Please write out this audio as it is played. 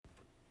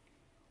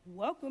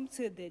Welcome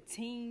to the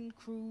Teen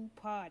Crew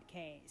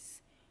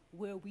Podcast,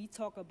 where we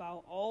talk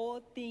about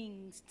all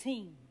things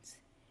teens,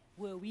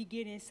 where we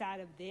get inside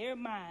of their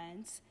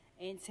minds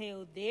and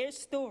tell their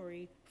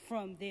story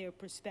from their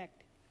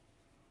perspective.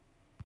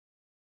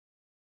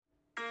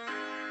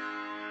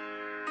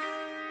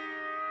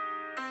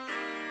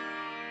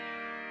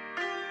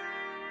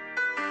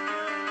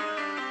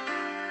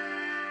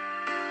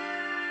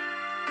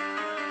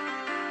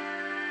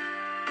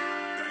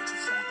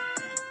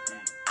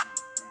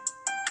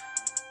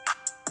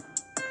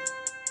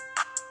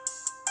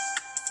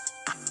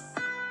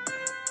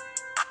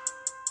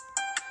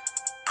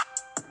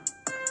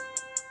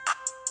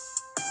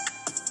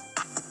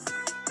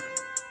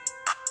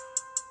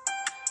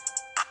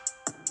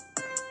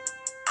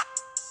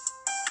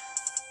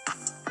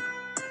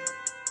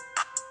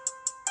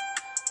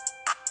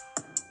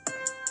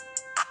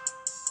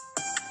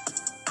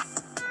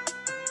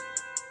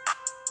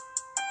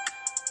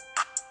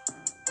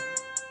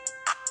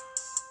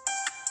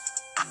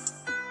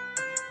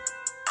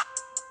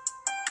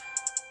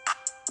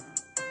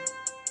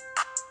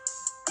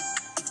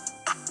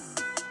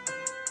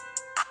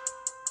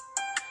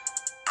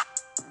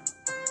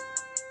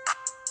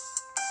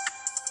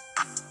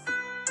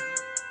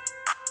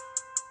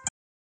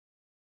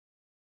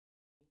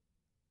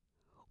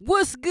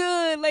 What's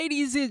good,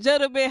 ladies and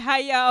gentlemen? How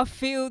y'all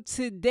feel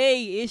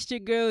today? It's your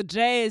girl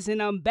Jazz,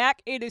 and I'm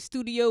back in the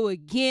studio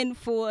again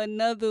for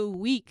another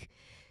week.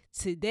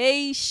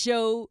 Today's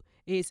show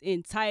is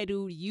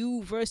entitled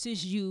You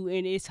versus You,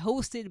 and it's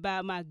hosted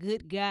by my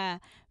good guy,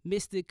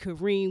 Mr.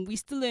 Khareem. We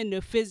still in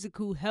the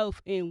physical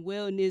health and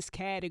wellness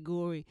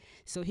category,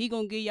 so he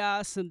gonna give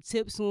y'all some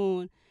tips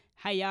on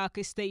how y'all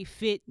can stay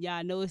fit.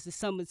 Y'all know it's the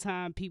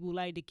summertime. People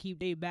like to keep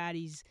their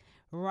bodies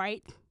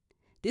right.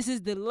 This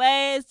is the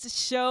last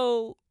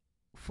show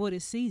for the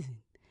season.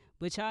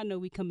 But y'all know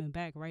we coming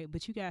back, right?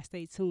 But you guys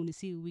stay tuned to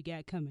see what we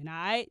got coming. All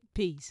right?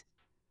 Peace.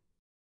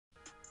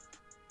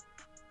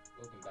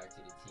 Welcome back to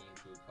the Teen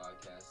Crew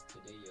Podcast.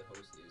 Today your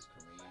host is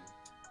Khareem,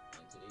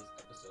 and today's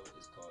episode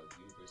is called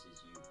You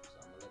versus You. So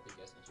I'm going to let the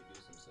guests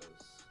introduce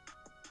themselves.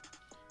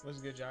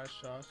 What's good,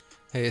 Josh?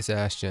 Hey, it's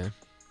Ashton.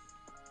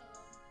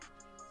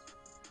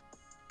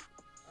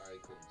 Alright,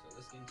 cool. So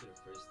let's get into the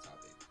first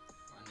topic,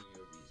 finding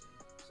your reason.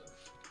 So,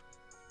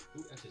 who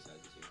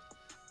exercises here?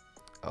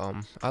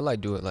 I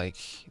like do it like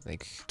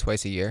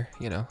twice a year,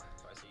 you know.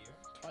 Twice a year?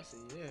 Twice a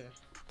year.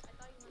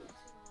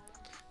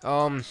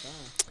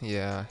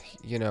 Yeah,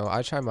 you know,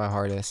 I try my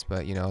hardest,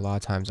 but you know, a lot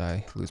of times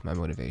I lose my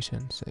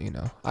motivation. So, you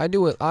know, I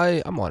do it.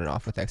 I'm on and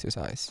off with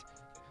exercise.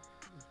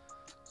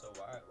 So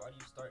why do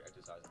you start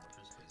exercising in the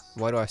first place?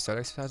 Why do I start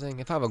exercising?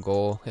 If I have a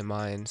goal in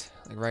mind,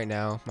 like right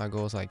now, my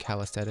goal is like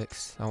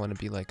calisthenics. I want to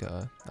be like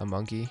a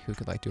monkey who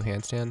could like do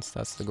handstands.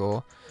 That's the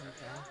goal. Okay.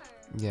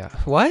 Yeah.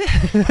 What?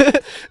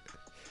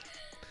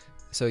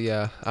 So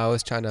yeah, I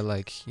was trying to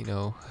like, you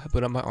know,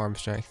 put up my arm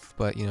strength,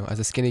 but you know, as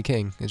a skinny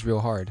king, it's real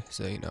hard.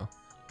 So, you know,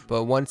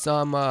 but once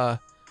I'm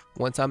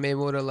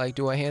able to like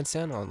do a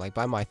handstand on like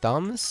by my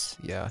thumbs,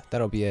 yeah,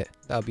 that'll be it.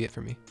 That'll be it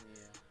for me.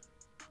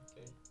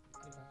 Okay.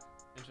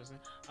 Interesting.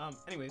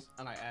 Anyways,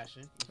 I like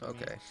Ashton.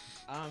 Okay.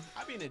 I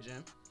be in the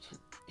gym.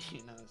 You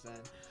know what I'm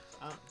saying?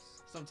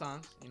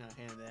 Sometimes, you know,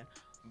 here and there.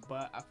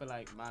 But I feel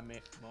like my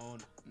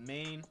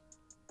main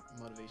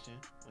motivation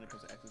when it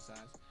comes to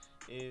exercise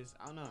is,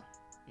 I don't know,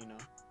 you know,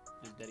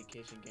 just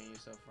dedication, getting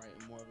yourself right,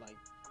 and more of like,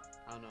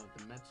 I don't know,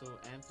 the mental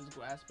and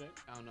physical aspect.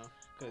 I don't know,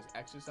 because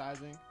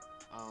exercising,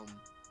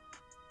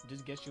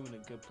 just gets you in a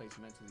good place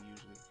mentally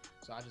usually.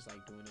 So I just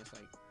like doing this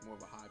like more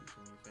of a hobby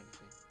for me, if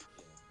anything.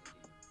 Yeah,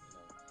 indeed. You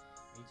know,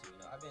 me too. You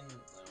know, I've been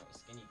a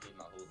skinny kid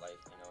my whole life.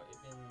 You know,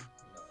 it's been,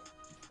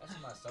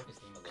 messing my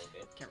self-esteem a little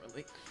bit. Can't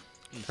relate.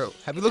 Bro,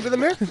 have you looked in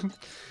the mirror? You can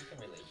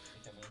relate,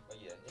 you feel me?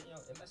 But yeah,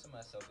 it messes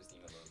my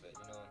self-esteem a little bit.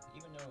 You know,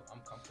 even though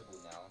I'm comfortable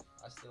now,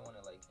 I still want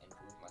to like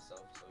improve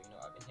myself. So, you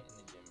know, I've been hitting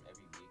the gym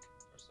every week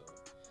or so.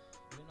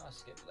 Even though I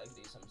skip leg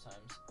day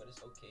sometimes, but it's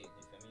okay,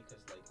 you feel me?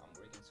 Because like I'm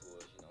working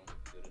towards, you know,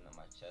 building on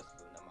my chest,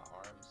 building on my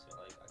arms, so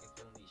like I can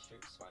feel these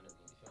shirts finally,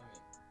 you feel me?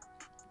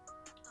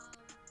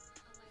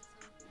 Unlike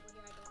some people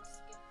here, I don't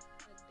skip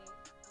a day.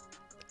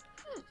 I go to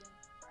the gym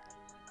every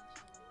morning,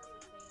 like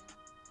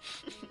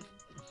 6 a.m.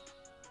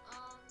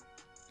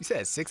 You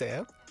said 6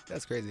 a.m.?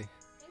 That's crazy.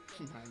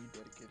 Nah, you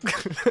dedicated.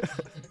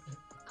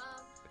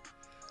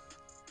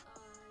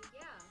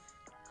 Yeah.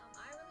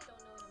 I really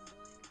don't know what I'm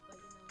doing, but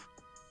you know,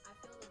 I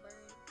feel the burn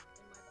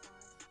in my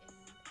quads, and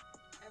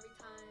every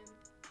time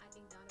I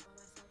think down about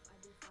myself, I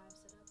do 5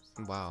 sit-ups.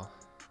 Wow. So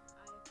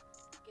I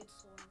get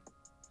sore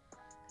because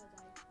I think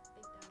down about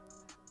myself a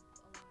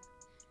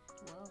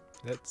lot. Wow.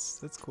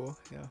 That's cool.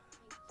 Yeah.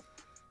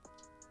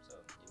 So,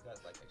 you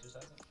guys like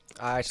exercising?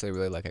 I actually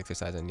really like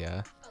exercising.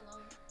 Yeah.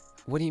 Alone.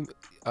 What do you?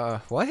 What? I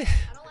don't like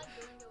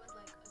doing it with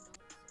like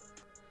adults or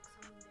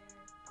like someone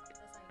there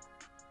that's like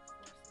forcing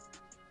me to do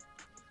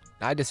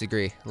it. I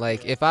disagree.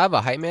 Like, if I have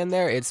a hype man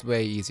there, it's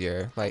way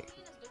easier. Like, I mean,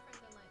 it's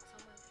different than like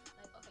someone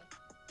like,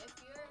 okay, if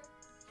you're,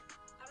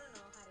 I don't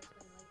know how to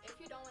explain it. Like if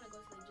you don't want to go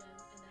to the gym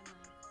and then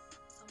like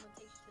someone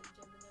takes you to the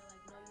gym and they're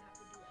like, no, you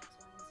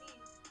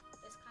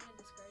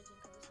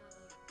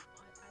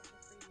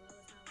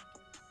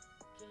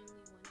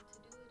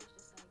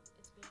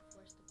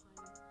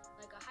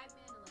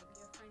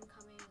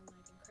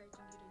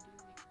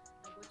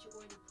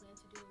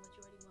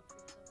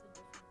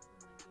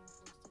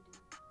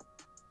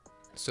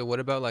So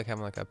what about like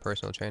having like a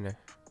personal trainer?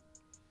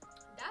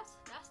 That's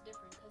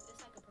different because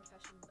it's like a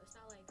professional. It's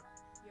not like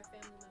your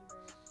family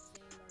member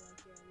saying that like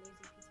you're a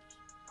lazy piece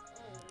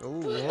of shit.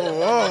 Ooh,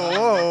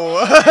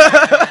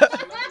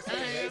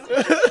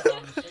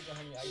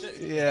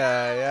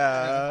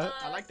 yeah.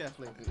 I like that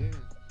flavor.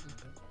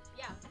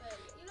 Yeah, but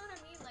you know what I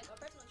mean? Like a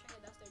personal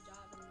trainer, that's their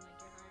job, and like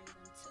you're hiring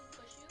them to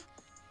push you,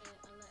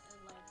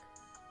 and like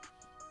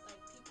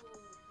people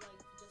like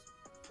just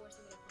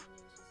forcing it upon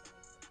you. It's just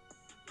like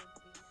you're being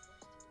forced to do something.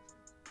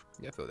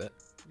 Yeah, I feel that.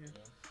 You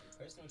know,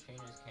 personal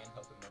trainers can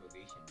help with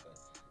motivation, but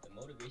the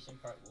motivation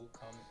part will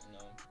come,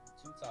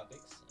 two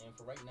topics. And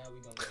for right now,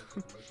 we're gonna go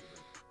into commercial break.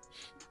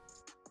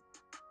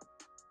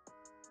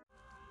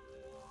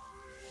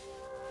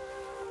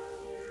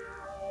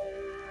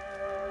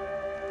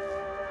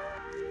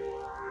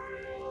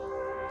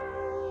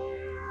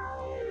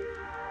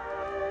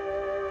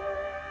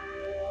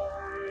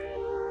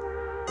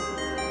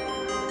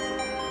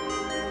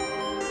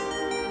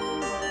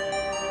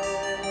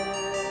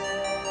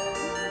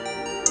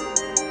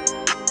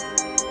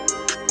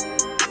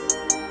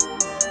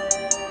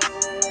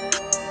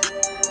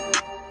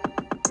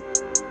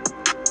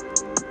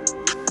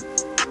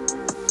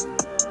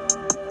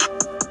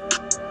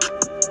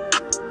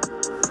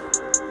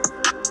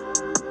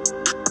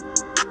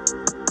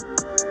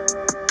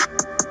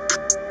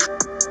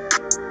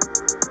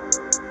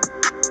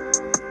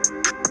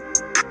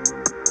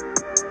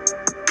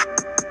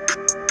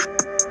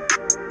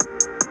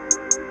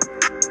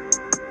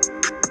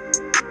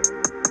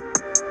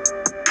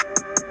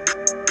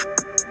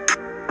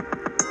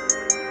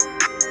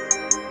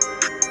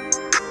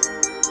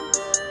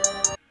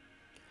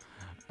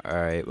 All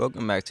right,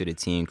 welcome back to the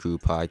Team Crew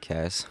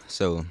podcast.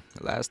 So,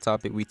 last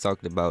topic we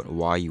talked about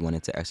why you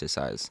wanted to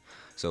exercise.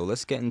 So,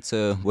 let's get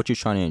into what you're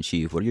trying to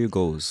achieve. What are your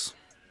goals?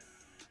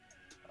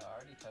 I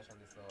already touched on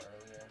this a little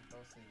earlier.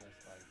 Mostly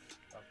just like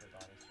upper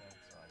body strength,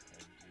 so I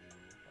can do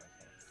like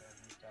handstands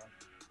and stuff.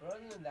 But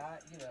other than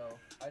that,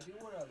 I do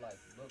want to like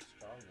look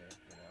stronger.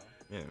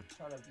 Yeah.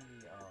 Trying to be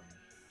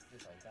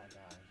just like that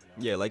guy.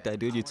 Yeah, like that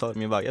dude you told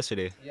me about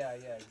yesterday. Yeah,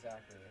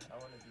 exactly. I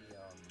want to be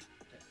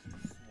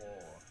just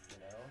swole.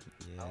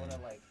 I want to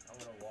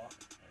walk.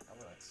 I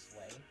want to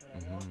sway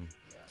when I walk.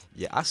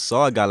 Yeah, I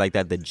saw a guy like that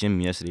at the gym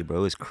yesterday, bro.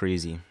 It was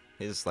crazy.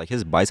 His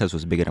biceps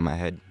was bigger than my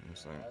head. I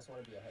just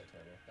want to be a head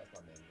turner. That's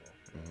my main goal.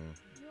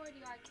 You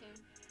already are, Kim.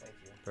 Thank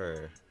you.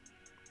 Per.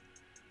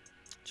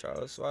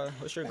 Charles,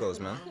 what's your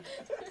goals, man?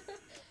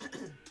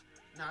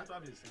 Nah, it's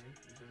probably the same.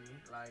 You feel me?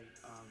 Like,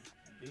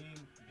 being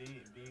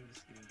the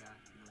skinny guy.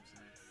 You know what I'm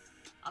saying?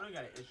 I don't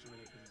got an issue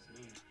with it because it's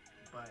me,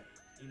 but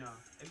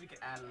if we could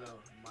add a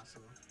little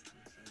muscle, you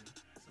know what I'm saying?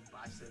 Some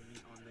bicep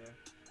meat on there.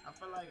 I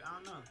feel like I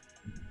don't know.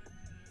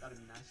 That'd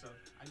be nice. So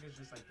I guess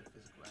just like the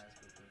physical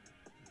aspect of it,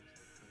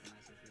 looking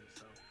nicer for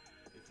yourself,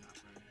 if not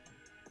for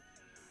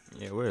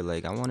anything. Yeah, we're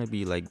like, I want to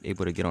be like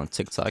able to get on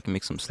TikTok and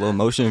make some slow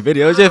motion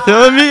videos. You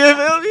feel me?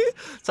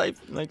 Type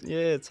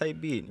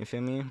beat. You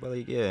feel me? But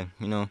like, yeah,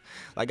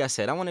 like I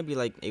said, I want to be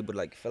like able to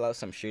like fill out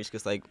some shirts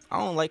because like I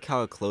don't like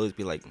how clothes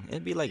be like.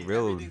 It'd be like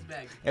real.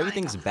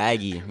 Everything's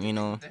baggy.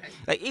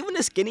 Like even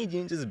the skinny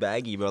jeans is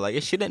baggy, bro. Like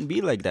it shouldn't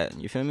be like that.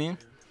 You feel me?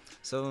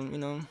 So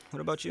what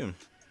about you?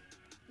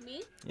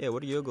 Me? Yeah,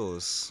 what are your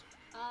goals?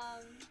 To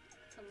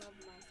love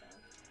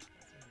myself.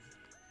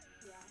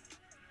 Yeah.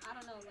 I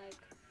don't know, like,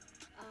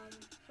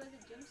 for the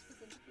gym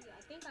specifically,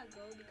 I think I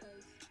go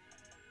because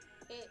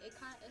it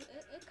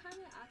kind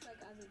of acts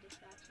like as a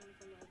distraction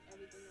from like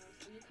everything else.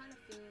 So you kind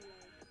of feel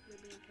like you're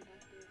being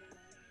productive and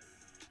like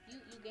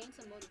you gain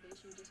some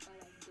motivation just by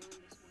like doing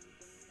this one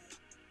thing, like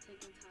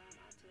taking time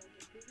out to like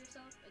improve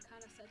yourself. It kind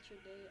of sets your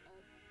day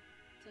up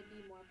to be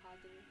more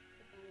positive,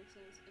 if that makes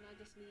sense. And I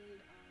just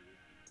need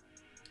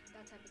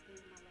that type of thing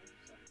in my life.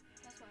 So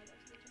that's why I go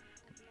to the gym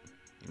at the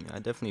moment. Yeah, I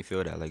definitely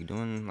feel that. Like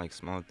doing like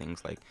small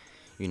things, like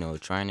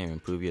trying to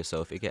improve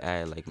yourself, it could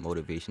add like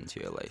motivation to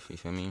your life. You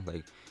feel me?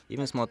 Like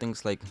even small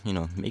things like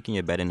making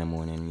your bed in the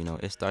morning.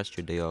 It starts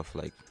your day off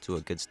like to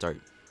a good start.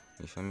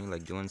 You feel me?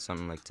 Like doing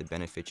something like to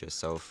benefit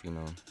yourself.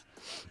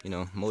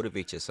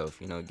 Motivate yourself.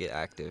 Get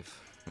active.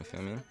 You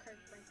feel me?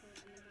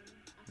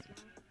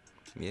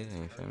 Yeah,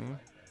 you feel me?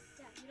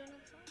 Yeah, you don't know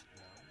the song?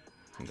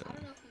 I No.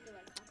 don't know if we could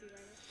like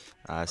copyright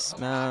it. I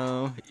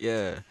smell,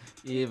 yeah.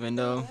 Even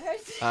though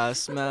I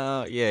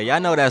smell, yeah. Y'all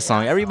know that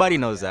song. Everybody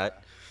knows that.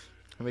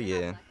 But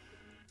yeah,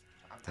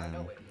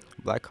 damn.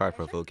 Black card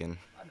provoking.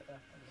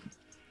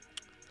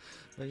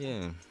 But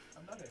yeah.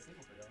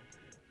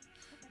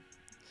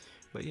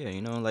 But yeah,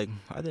 like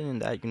other than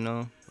that,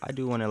 I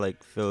do want to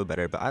like feel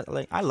better. But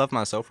I love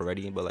myself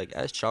already. But like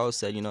as Charles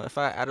said, if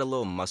I add a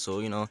little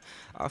muscle,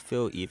 I'll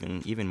feel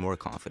even more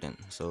confident.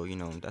 So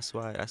that's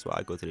why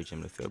I go to the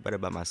gym, to feel better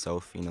about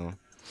myself.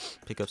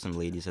 Pick up some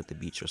ladies at the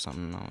beach or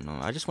something. I don't know.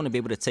 I just want to be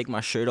able to take my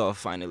shirt off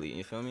finally.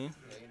 You feel me? Yeah,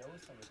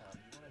 it's summertime.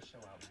 You want to show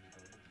out when you go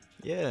to the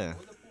beach. Yeah.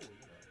 Or the pool,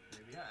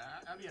 Maybe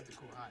I be at the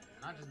cool high,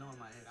 and I just know in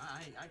my head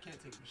I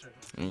can't take my shirt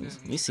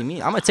off. You see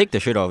me? I'm gonna take the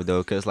shirt off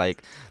though, cause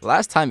like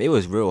last time it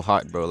was real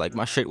hot, bro. Like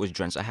my shirt was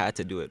drenched. I had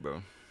to do it,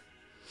 bro.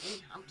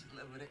 I'm just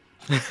living with it.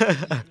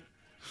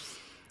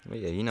 But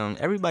yeah,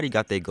 everybody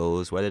got their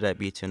goals, whether that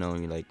be to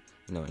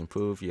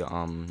improve your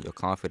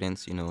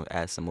confidence,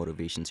 add some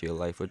motivation to your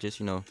life, or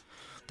just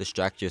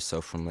distract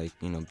yourself from like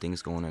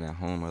things going on at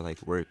home or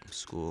like work,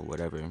 school,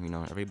 whatever.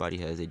 Everybody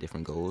has their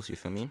different goals. You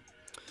feel me?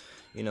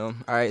 All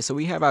right. So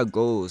we have our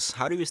goals.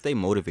 How do we stay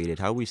motivated?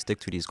 How do we stick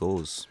to these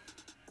goals?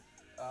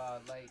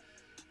 Like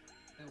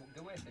the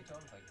good way to stick to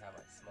them is like have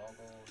like small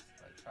goals.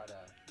 Like try to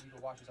you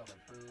can watch yourself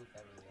improve.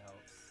 That really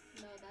helps.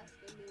 No, that's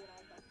literally what I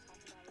was about to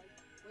talk about. Like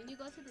when you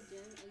go to the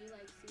gym and you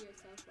like see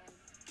yourself like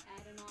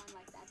adding on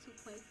like that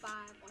 2.5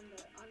 on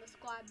the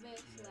squat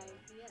bench, like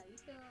you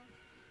feel like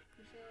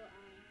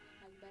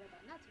better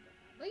about not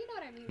 2.5, but you know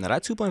what I mean. Now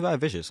that 2.5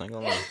 vicious. I ain't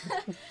gonna lie.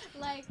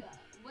 Like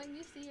when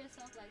you see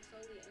yourself like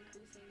slowly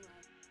increasing,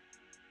 like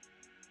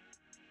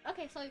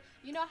okay, so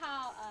you know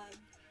how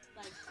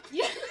like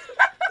yeah.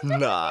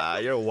 Nah,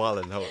 you're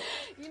wildin'. Ho.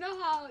 You know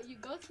how you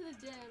go to the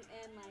gym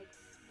and like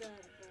the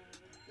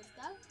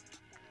stuff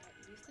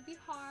that used to be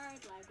hard,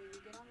 like when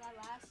you get on that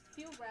last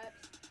few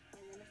reps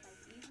and then it's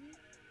like easy,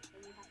 and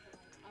you have to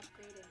like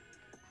upgrade and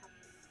have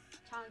to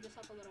challenge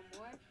yourself a little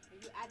more, and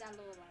you add that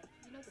little like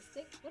the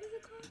stick, what is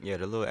it called? Yeah,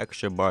 the little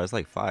extra bar is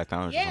like 5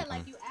 pounds. Yeah, or something.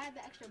 like you add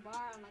the extra bar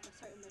on like a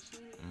certain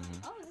machine. And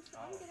you're like, oh, this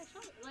I'm getting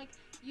stronger. Like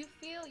you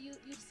feel you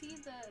see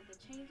the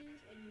changes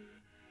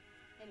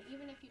and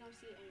even if you don't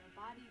see it in your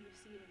body, you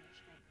see it in your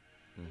strength.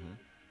 And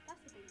that's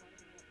the thing about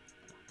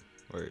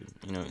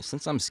it. Or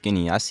since I'm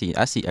skinny, I see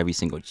every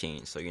single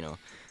change. So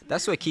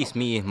that's what keeps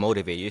me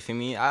motivated. You feel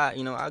me?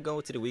 I go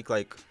to the week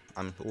like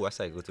I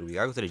say I go to the week.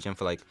 I go to the gym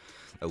for like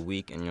a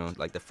week, and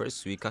like the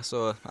first week, I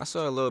saw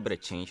a little bit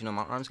of change.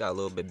 My arms got a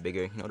little bit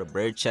bigger. The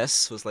bird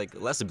chest was like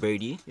less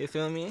birdy. You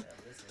feel me?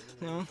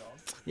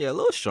 Yeah, a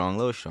little strong.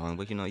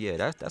 But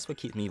yeah, that's what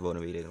keeps me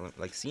motivated.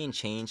 Like seeing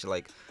change,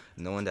 like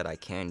knowing that I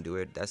can do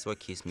it. That's what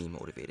keeps me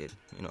motivated.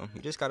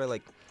 You just gotta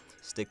like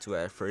stick to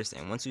it at first,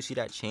 and once you see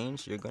that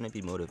change, you're gonna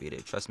be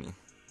motivated. Trust me.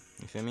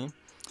 You feel me?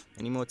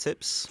 Any more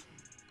tips?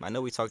 I know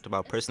we talked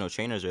about personal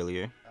trainers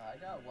earlier. I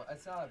got one.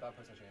 It's not about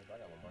personal trainers, but I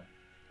got one more.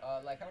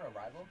 Like having a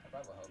rival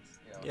helps.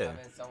 Yeah.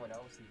 Having someone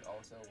else who's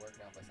also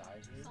working out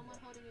beside you. Someone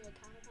holding you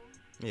accountable.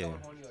 Yeah.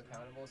 Someone holding you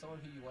accountable. Someone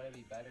who you want to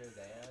be better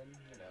than.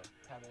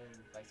 Having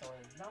like someone,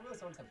 not really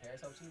someone to compare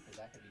yourself to, because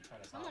that could be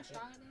trying to Someone stop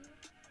stronger than you.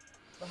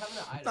 But having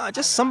an idol. Nah,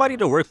 just somebody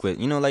to work with.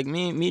 Like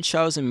me,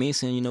 Charles and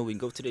Mason. We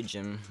go to the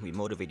gym. We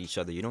motivate each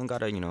other. You don't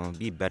gotta,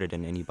 be better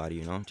than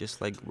anybody.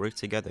 Just like work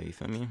together. You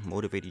feel me?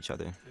 Motivate each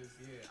other. Cause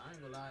yeah, I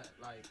ain't gonna lie.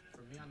 Like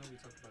for me, I know we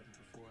talked about this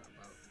before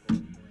about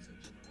going to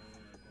the gym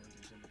alone or going to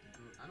the gym with the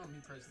group. I know me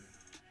personally,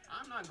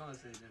 I'm not going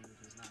to the gym if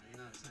it's not. You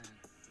know what I'm saying?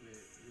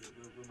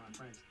 With my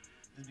friends,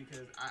 just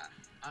because I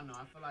don't know.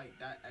 I feel like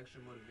that extra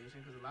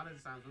motivation. Cause a lot of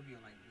the times we'll be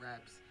on like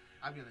reps.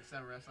 I'll be on like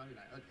 7 reps. I'll be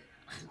like, okay.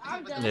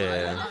 I'm done.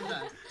 Yeah. I'm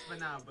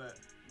done. But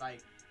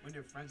like when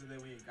your friends are there,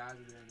 when your guys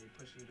are there, and they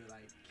push you to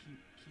like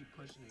keep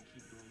pushing and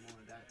keep doing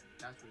more.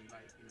 That's really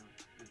like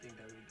the thing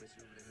that really gets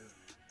you over the hill.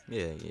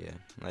 Yeah.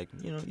 Like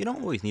you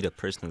don't always need a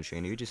personal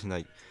trainer. You just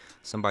like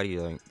somebody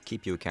to like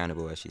keep you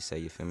accountable, as you say.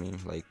 You feel me?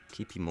 Like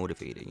keep you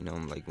motivated.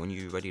 Like when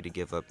you're ready to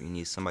give up, you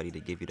need somebody to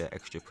give you that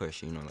extra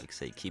push. Like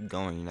say keep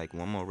going. Like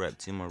 1 more rep,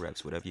 2 more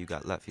reps, whatever you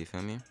got left. You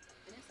feel me? And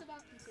it's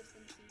about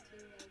consistency too.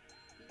 Like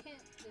you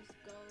can't just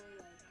go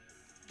like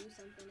do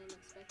something and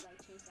expect like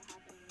change to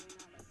happen when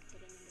you're not like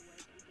putting in the work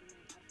and putting in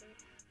the effort.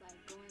 Like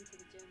going to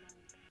the gym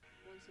like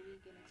once a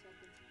week and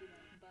expecting to be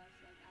like buff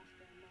like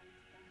after a month.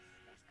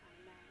 That's kind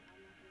of mad.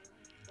 I'm not gonna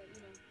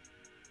lie.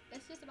 But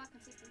it's just about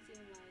consistency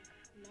and like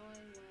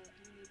knowing what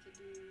you need to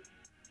do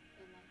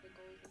and like the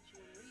goals that you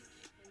want to reach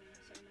in a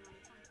certain amount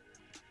of time.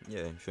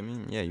 Yeah, you feel me?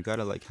 Yeah, you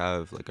gotta like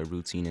have like a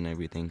routine and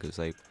everything, cause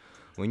like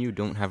when you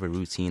don't have a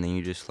routine and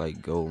you just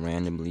like go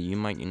randomly, you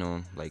might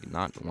like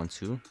not want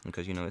to,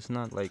 because it's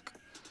not like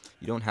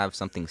you don't have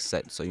something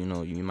set, so you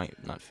might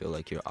not feel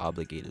like you're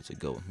obligated to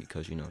go,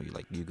 because you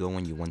you go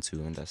when you want to,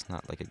 and that's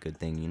not like a good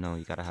thing.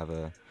 You gotta have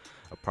a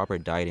proper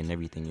diet and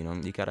everything.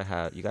 You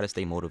gotta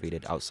stay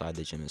motivated outside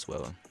the gym as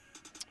well.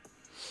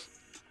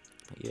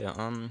 Yeah,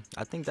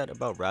 I think that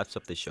about wraps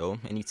up the show.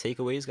 Any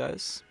takeaways,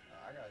 guys?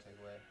 I got a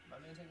takeaway. My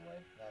main takeaway: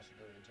 that I should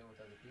go to the gym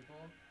with other people.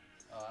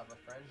 I have a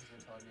friend who's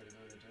been telling me to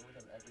go to the gym with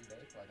him every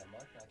day for like a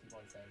month, and I keep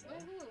on saying no.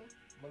 Wait, who?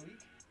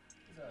 Malik,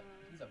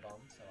 he's a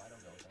bum, so I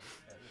don't go with him.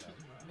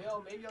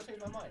 But, maybe I'll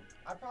change my mind.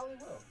 I probably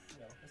will.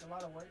 It's a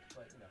lot of work,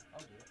 but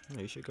I'll do it.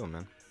 Yeah, you should go,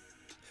 man.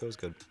 Feels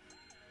good.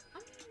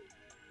 I mean,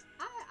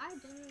 I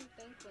genuinely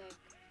think like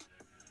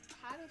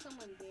having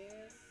someone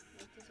there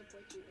like to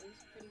support you is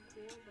pretty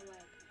cool, but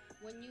like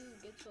when you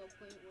get to a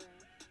point where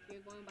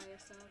you're going by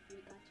yourself, you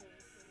got your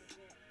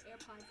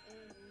AirPods in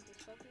and you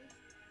just focus,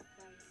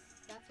 like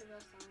that's a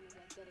real sign of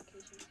like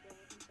dedication as well.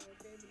 And so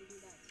if you're able to do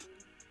that too,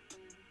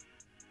 then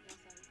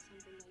that's like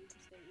something that you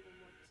can stay even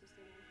more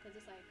consistent on, because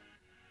it's like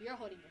you're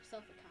holding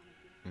yourself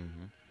accountable.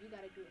 Mm-hmm. You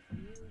gotta do it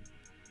for you,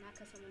 not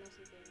because someone else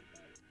is there,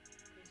 but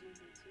because you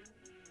do too.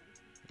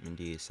 And,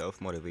 Indeed,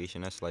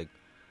 self-motivation, that's like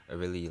a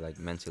really like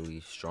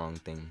mentally strong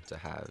thing to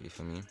have. You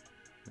feel me?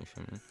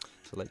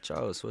 So like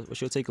Charles, what's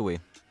your takeaway?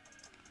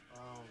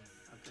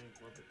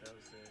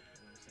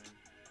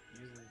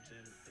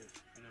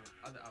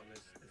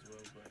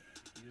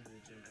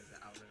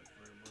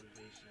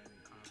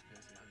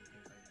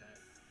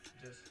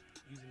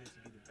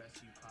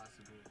 best you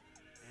possible,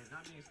 and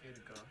not being scared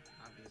to go,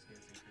 not being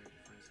scared to encourage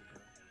your friends to go.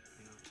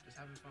 Just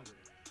having fun with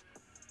it.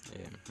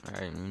 Yeah,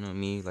 all right.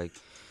 Me, like,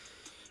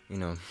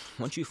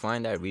 once you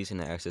find that reason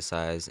to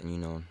exercise and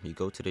you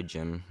go to the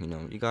gym,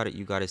 you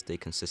gotta stay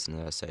consistent,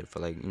 as I said. For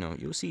like,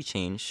 you'll see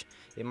change.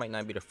 It might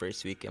not be the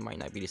first week, it might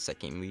not be the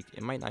second week,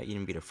 it might not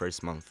even be the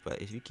first month,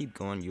 but if you keep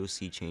going, you'll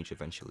see change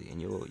eventually,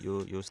 and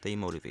you'll stay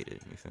motivated.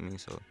 You feel me?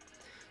 So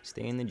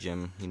stay in the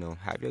gym,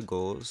 have your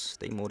goals,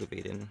 stay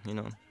motivated.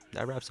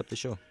 That wraps up the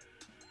show.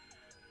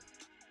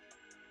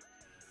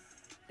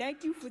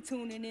 Thank you for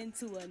tuning in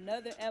to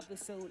another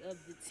episode of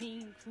the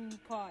Teen Crew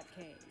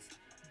Podcast,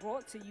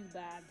 brought to you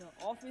by the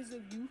Office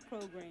of Youth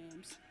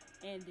Programs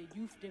and the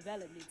Youth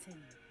Development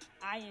Team.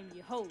 I am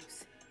your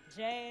host,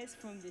 Jazz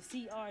from the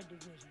CR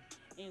Division,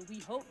 and we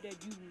hope that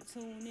you will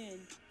tune in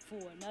for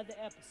another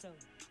episode.